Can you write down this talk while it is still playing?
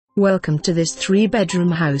Welcome to this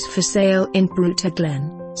 3-bedroom house for sale in Protea, Glen,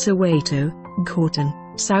 Soweto,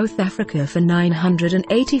 Gauteng, South Africa for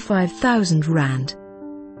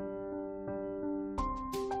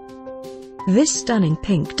R985,000. This stunning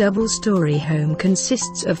pink double-story home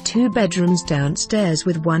consists of 2 bedrooms downstairs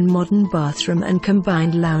with 1 modern bathroom and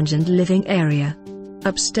combined lounge and living area.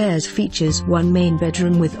 Upstairs features 1 main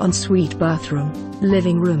bedroom with ensuite bathroom,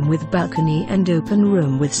 living room with balcony and open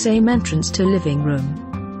room with same entrance to living room.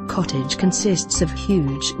 Cottage consists of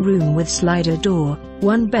huge room with slider door,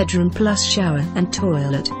 1 bedroom plus shower and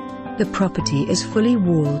toilet. The property is fully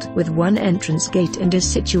walled with 1 entrance gate and is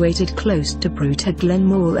situated close to Protea Glen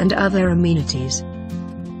Mall and other amenities.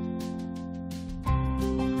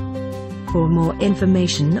 For more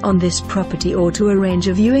information on this property or to arrange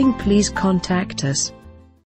a viewing, please contact us.